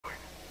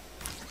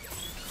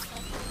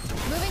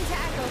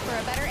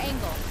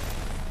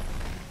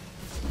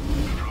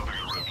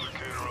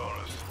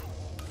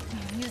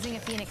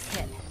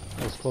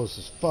close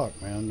as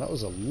fuck, man. That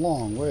was a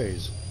long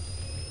ways.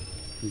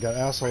 We got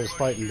assholes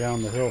fighting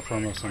down the hill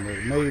from us, and there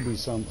may be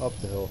some up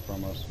the hill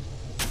from us.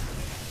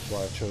 That's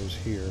why I chose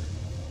here.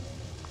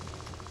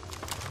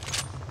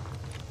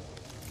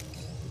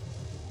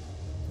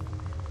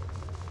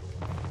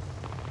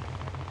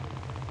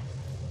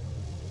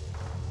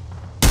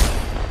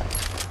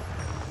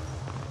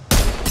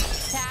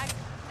 Tag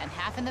and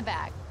half in the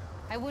bag.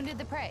 I wounded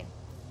the prey.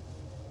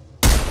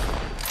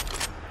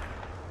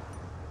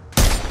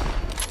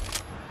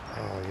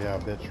 Oh yeah,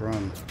 bitch,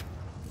 run.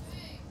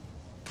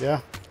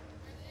 Yeah.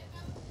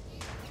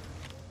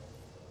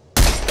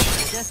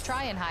 Just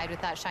try and hide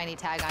with that shiny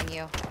tag on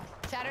you.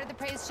 Shatter the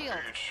prey's shield.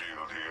 Great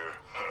shield here.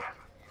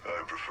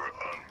 I prefer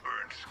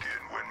unburned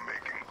skin when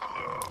making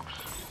gloves.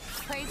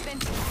 Prey's been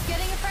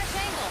getting a fresh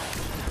angle.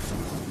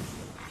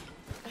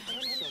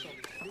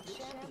 The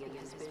champion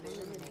has been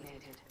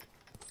eliminated.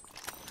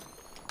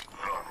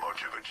 Not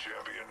much of a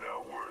champion now,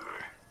 were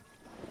they?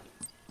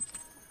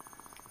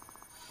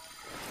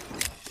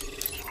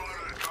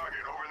 Spotted a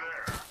target over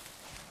there.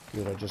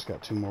 Good, I just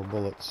got 2 more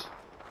bullets.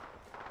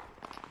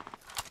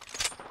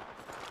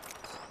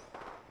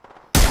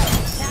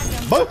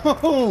 Tag them.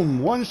 Boom!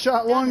 One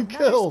shot, Down one another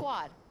kill.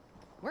 Squad.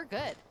 We're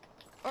good.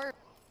 Or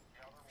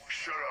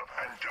Shut up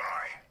and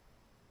die.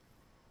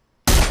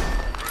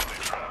 Friendly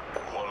trap.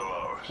 One of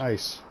ours.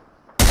 Nice.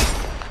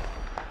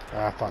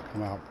 Ah, fuck,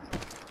 I'm out.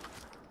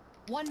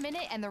 1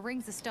 minute and the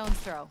ring's a stone's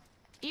throw.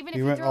 Even if He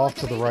you went throw off like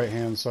to a the baby.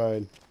 right-hand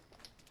side.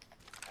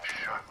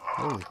 Shut up.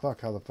 Holy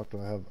fuck, how the fuck do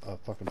I have a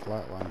fucking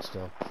flatline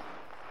still?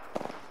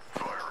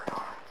 Firing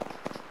on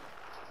him.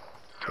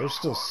 There's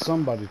still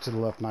somebody to the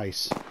left.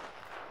 Nice.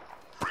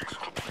 Rings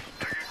close. Taking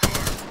fire.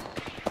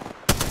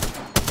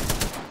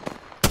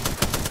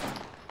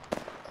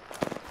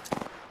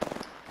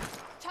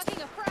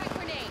 Chucking a frag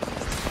grenade.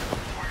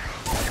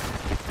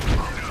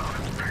 I'm down.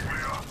 Pick me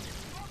up.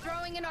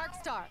 Throwing an arc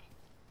star.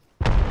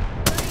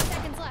 30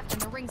 seconds left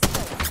and the ring's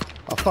closed.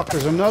 Oh fuck,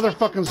 there's another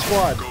fucking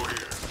squad. Go here.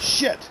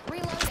 Shit!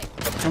 Reloading.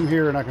 Come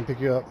here and I can pick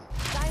you up.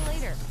 Die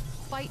later.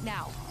 Fight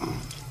now.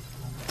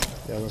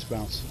 Yeah, let's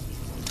bounce.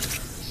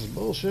 This is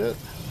bullshit.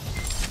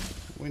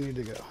 We need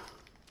to go.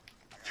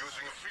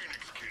 Using a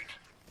Phoenix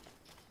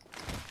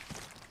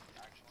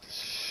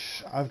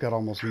kit. I've got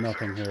almost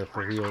nothing here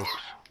for heals.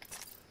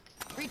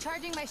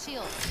 Recharging my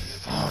shield.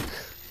 Fuck.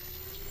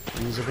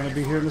 These are gonna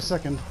be here in a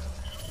second.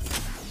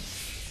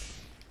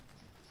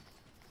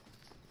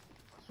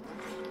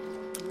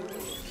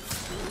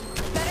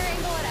 Better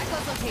angle at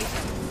Echo's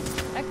location.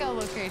 Echo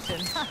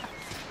location.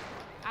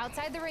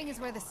 Outside the ring is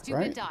where the stupid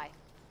Right. die.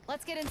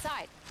 Let's get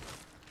inside.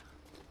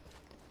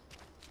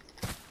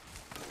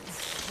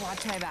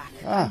 Watch my back.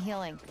 Ah. I'm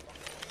healing.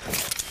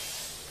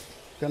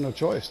 Got no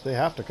choice. They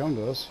have to come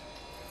to us.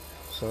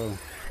 So,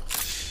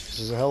 this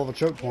is a hell of a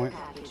choke point.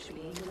 Package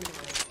being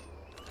delivered.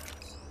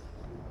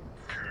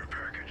 Care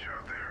package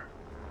out there.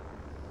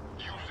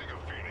 Using a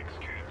Phoenix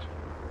kit.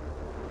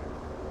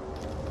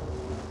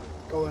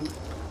 Go in.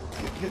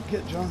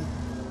 Get, John.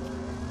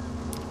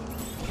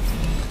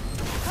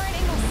 Current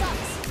angle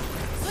sucks.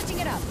 Switching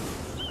it up.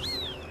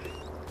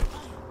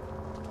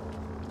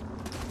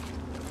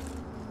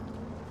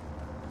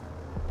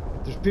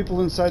 There's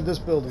people inside this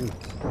building.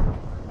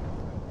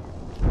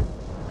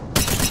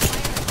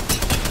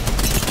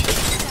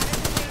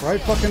 Right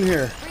fucking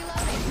here.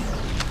 Reloading.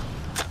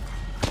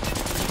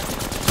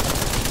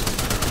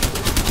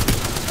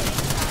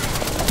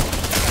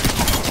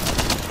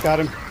 Got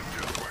him.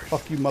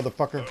 Fuck you,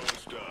 motherfucker.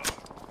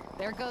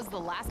 There goes the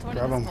last one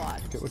Grab in him. the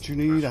squad. Get what you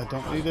need. I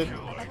don't need it.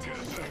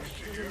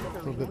 A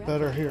little bit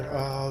better here.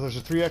 There's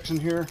a 3X in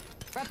here.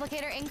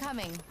 Replicator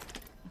incoming.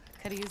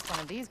 Could have used one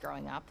of these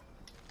growing up.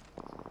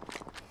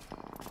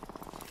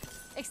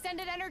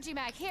 Extended energy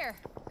mag here.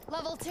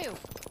 Level 2.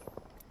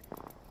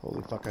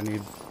 Holy fuck, I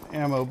need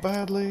ammo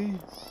badly.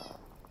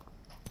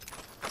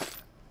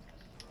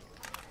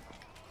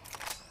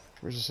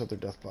 Where's this other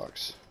death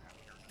box?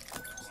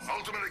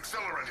 Ultimate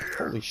accelerant here.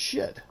 Holy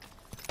shit.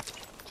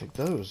 Take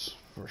those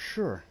for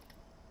sure.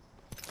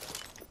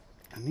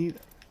 I need...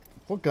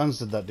 What guns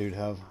did that dude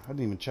have? I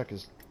didn't even check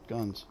his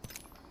guns.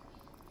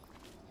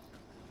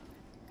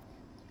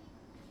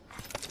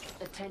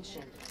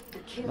 Attention. The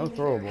kill No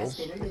leader has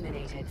throwables. been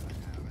eliminated.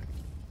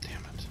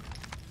 Damn it.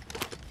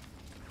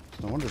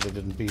 No wonder they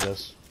didn't beat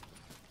us.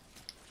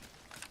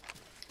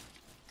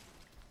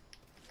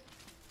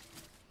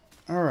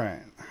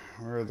 Alright.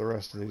 Where are the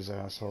rest of these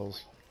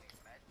assholes?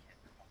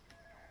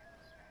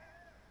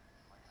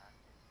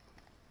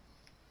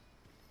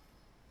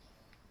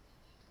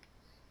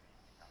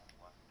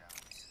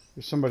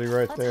 There's somebody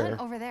right Let's there.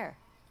 hunt over there.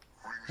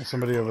 There's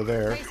somebody over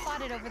there. Prey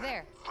spotted over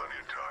there. Plenty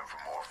of time for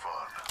more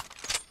fun.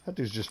 That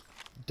dude's just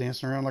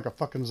dancing around like a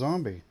fucking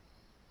zombie.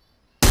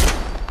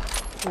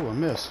 Oh, I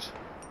missed.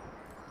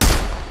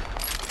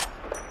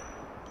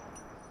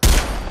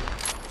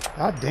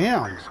 God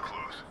damn. Rings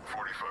close.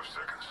 45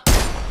 seconds.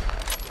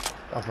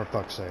 Oh, for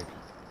fuck's sake.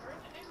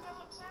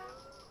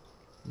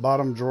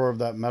 Bottom drawer of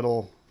that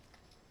metal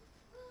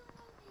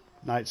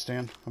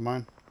nightstand of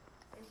mine.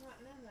 There's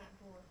nothing in that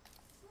drawer.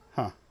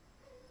 Huh.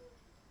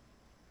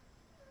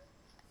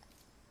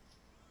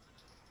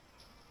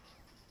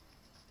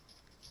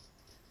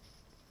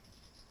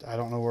 I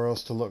don't know where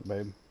else to look,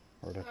 babe.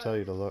 Or to tell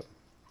you to look.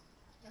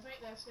 I think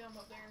that's him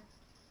up there.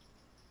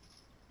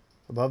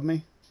 Above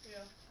me? Yeah.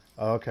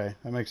 Oh, okay.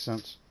 That makes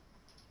sense.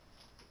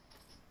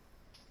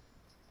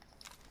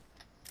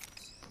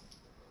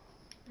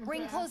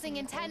 Ring closing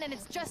in 10 and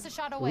it's just a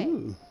shot away.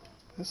 Ooh,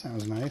 that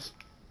sounds nice.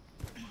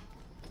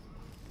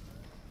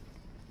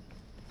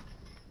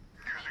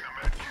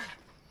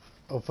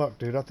 Oh fuck,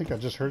 dude! I think I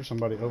just heard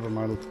somebody over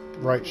my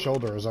right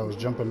shoulder as I was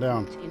jumping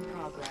down. In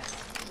progress.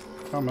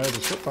 Oh, my head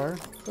is fire.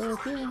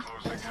 Fuck yeah.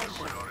 Closing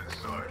everyone on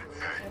inside.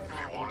 Hey,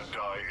 if you want to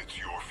die, it's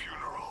your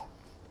funeral.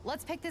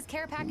 Let's pick this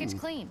care package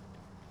clean.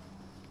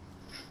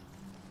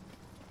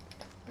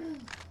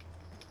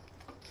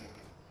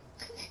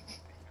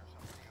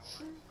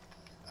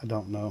 I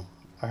don't know.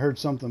 I heard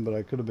something, but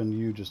I could have been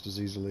you just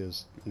as easily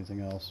as anything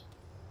else.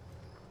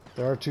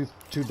 There are two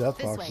death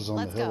This way, boxes on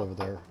the let's hill go. over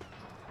there.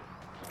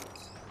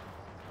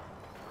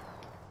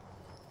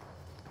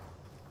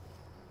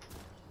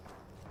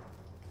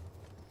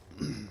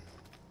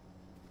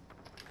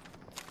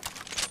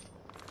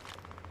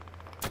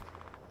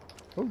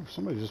 Oh,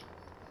 somebody just...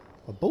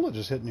 A bullet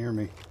just hit near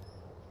me.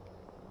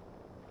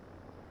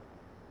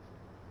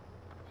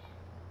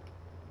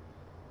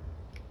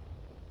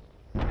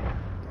 The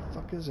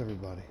fuck is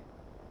everybody?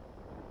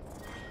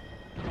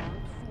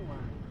 Round 4.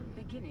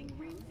 Beginning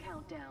ring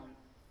countdown.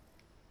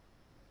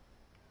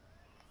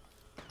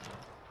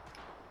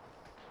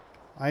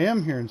 I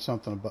am hearing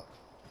something about...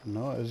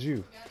 No, it's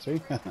you.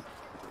 See? I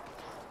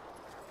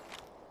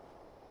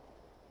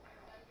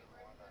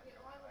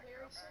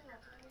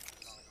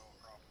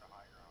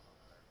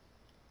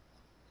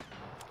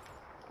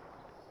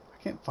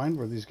can't find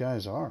where these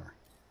guys are.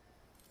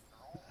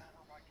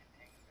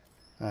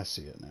 I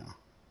see it now.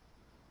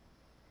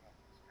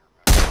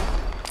 Let's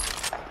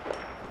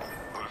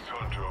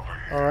hunt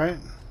over here. Alright.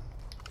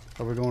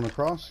 Are we going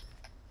across?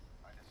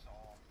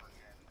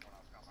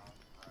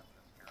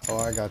 Oh,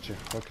 I got you.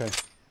 Okay.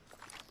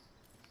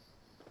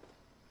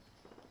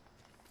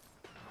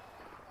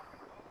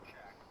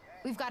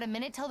 We've got a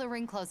minute till the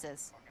ring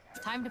closes.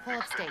 Time to pull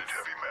up stakes. Heavy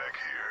mag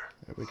here.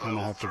 Yeah, we kind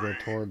of have to go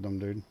toward them,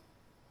 dude.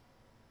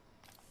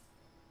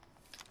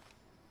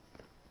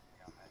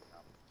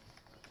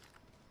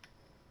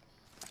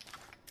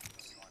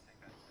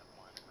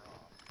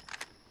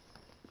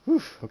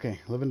 Whew. Okay,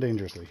 living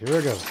dangerously. Here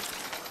I go.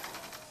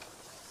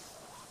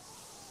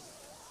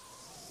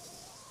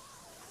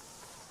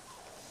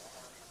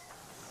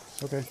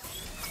 Okay.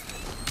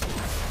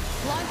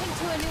 Launching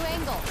to a new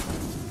angle.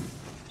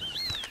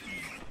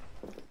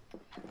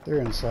 They're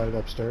inside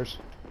upstairs.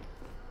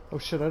 Oh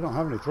shit, I don't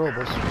have any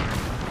throwables.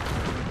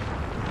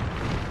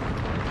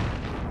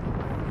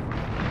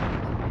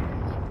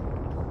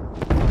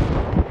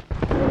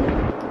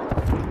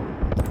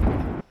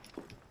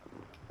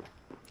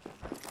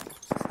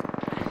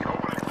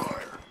 Opening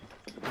fire.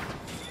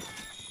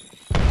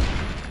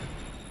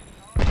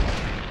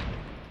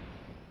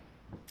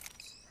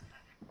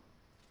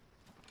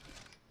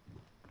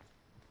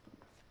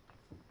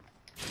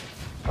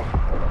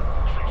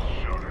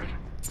 Shut it.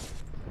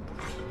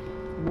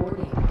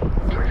 Warning.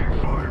 Taking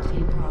fire.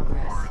 In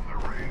progress. We're in the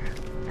ring,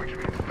 which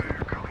means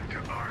they're coming to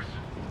us.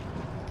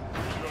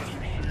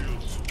 Charging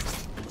shields.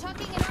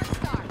 Chucking an arc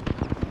star.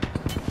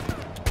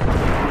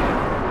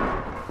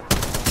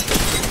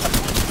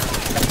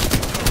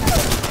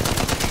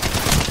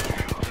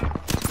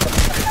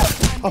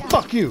 Oh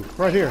fuck you!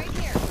 Right here. Right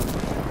here.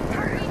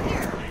 Right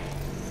here.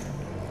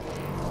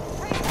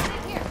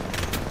 Right here.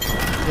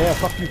 Yeah,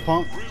 fuck you,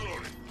 punk.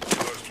 Reloading.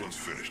 Last one's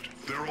finished.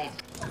 They're all...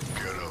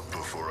 Get up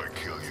before I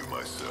kill you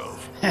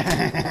myself.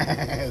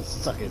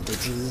 Suck it,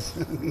 bitches.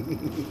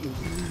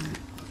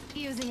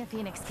 Using a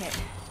Phoenix kit.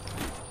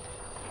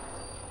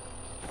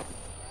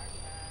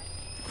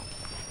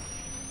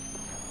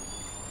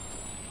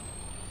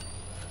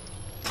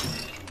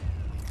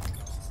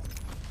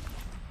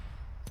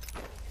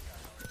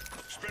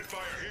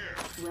 Spitfire here.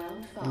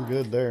 Round 5. I'm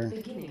good there.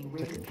 Beginning Take a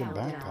ring good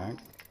countdown. backpack.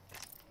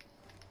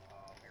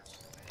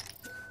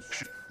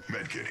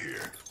 Medkit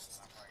here.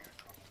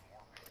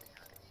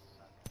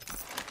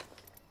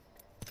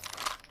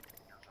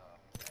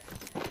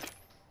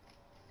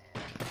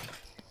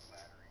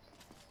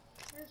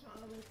 There's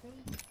one other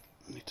thing.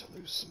 I need to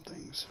lose some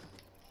things.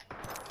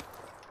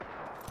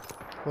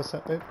 What's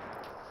that, babe? Oh,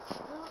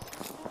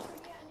 don't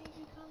forget, I need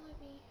you to come with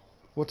me.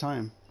 What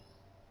time?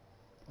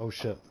 Oh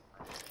shit.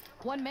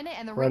 1 minute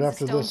and the Right ring's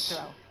after a stone's this.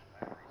 throw.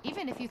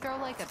 Even if you throw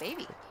like a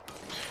baby.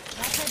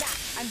 Watch my back.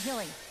 I'm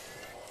healing.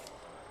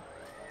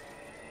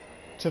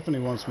 Tiffany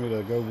wants me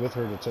to go with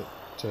her to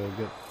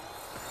get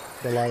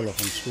Delilah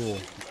from school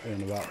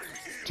in about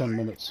 10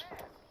 minutes.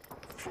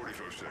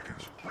 45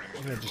 seconds.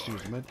 Ring's Yeah, just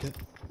use the med kit.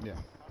 Yeah.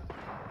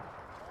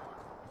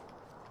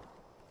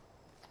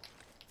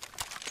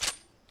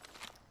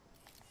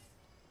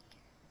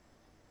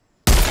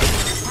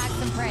 Tag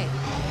some prey.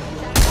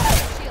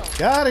 That's shield.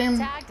 Got him!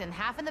 Tagged and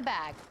half in the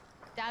bag.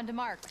 Down to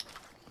Mark.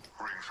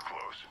 Ring's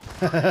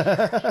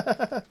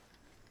close.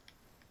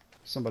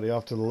 Somebody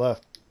off to the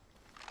left.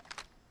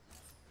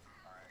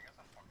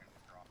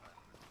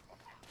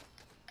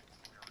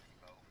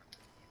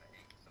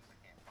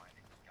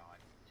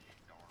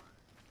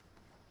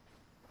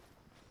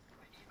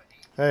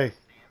 Hey.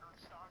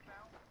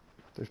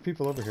 There's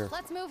people over here.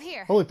 Let's move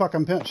here. Holy fuck,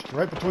 I'm pinched.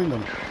 Right between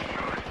them.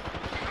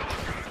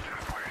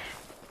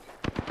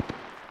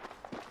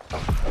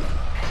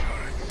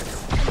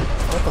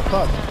 What the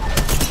fuck?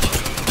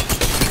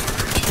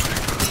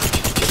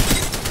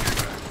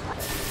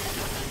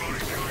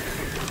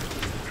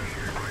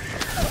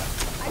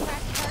 I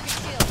cracked the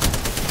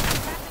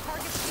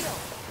target shield.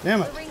 Damn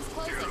The it. ring's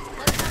closing. Let's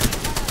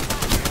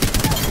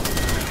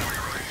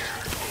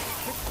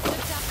not get caught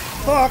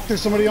outside. Fuck,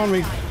 there's somebody on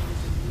me.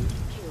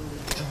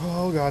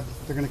 Oh god,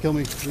 they're gonna kill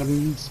me in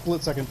a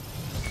split second.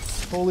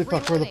 Holy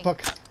fuck, where the Reloading.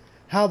 fuck?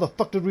 How the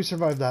fuck did we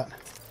survive that?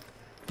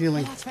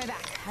 Healing. Watch my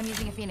back. I'm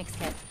using a Phoenix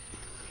kit.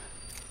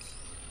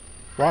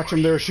 Watch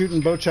them, they're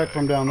shooting Bocek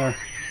from down there.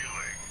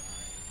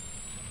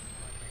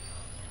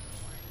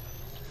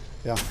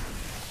 Yeah.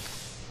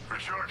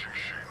 Recharging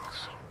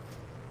shields.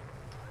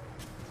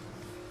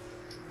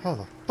 How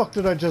the fuck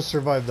did I just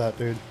survive that,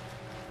 dude?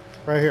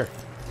 Right here.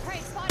 Prey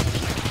spotted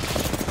here.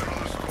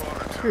 Another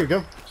squad attack. Here you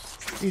go.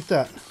 Eat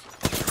that.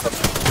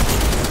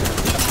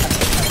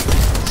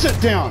 Sit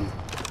down!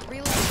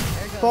 Reloading.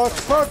 There goes. Fuck,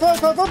 fuck, fuck,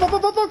 fuck, fuck, fuck,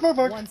 fuck, fuck, fuck,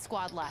 fuck. One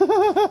squad left. May they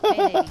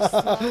be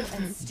slow and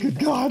Good stupid.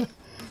 god.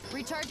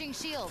 Recharging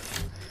shield.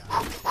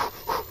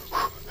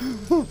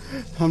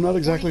 I'm not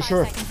exactly 45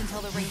 sure. seconds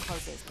until the ring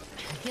closes.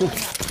 Healing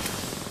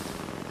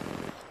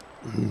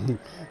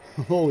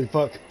up. Holy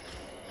fuck.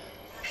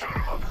 Shut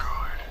 'em up good.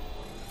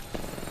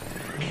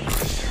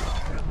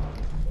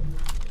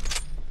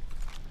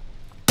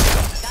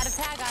 Got a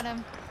tag on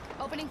him.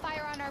 Opening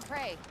fire on our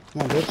prey.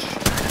 Come on, bitch.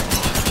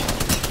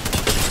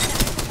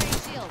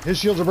 Prey shield. His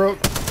shields are broke.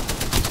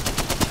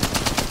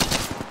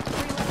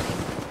 Reloading.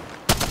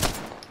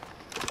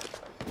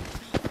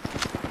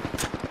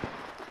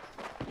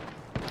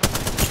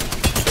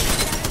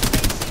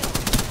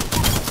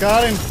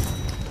 Got him.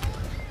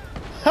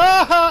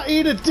 Ha ha!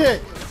 Eat a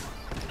dick.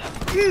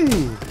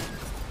 Mm.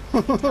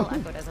 Well,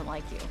 Echo doesn't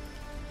like you.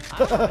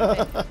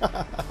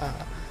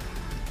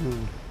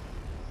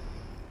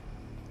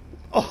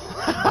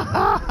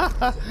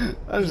 I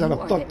just had a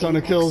You are fuck the ton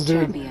of Apex kills,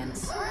 dude.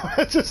 champions.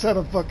 I just had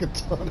a fucking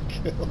ton of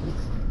kills.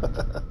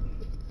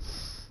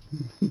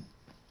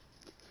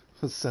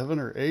 7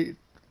 or 8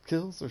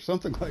 kills or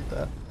something like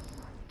that.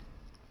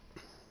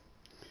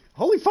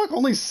 Holy fuck,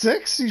 only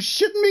 6? You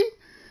shitting me?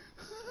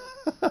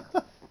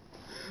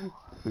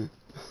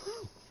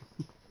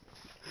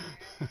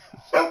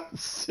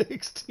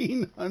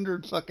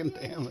 1600 fucking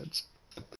damage.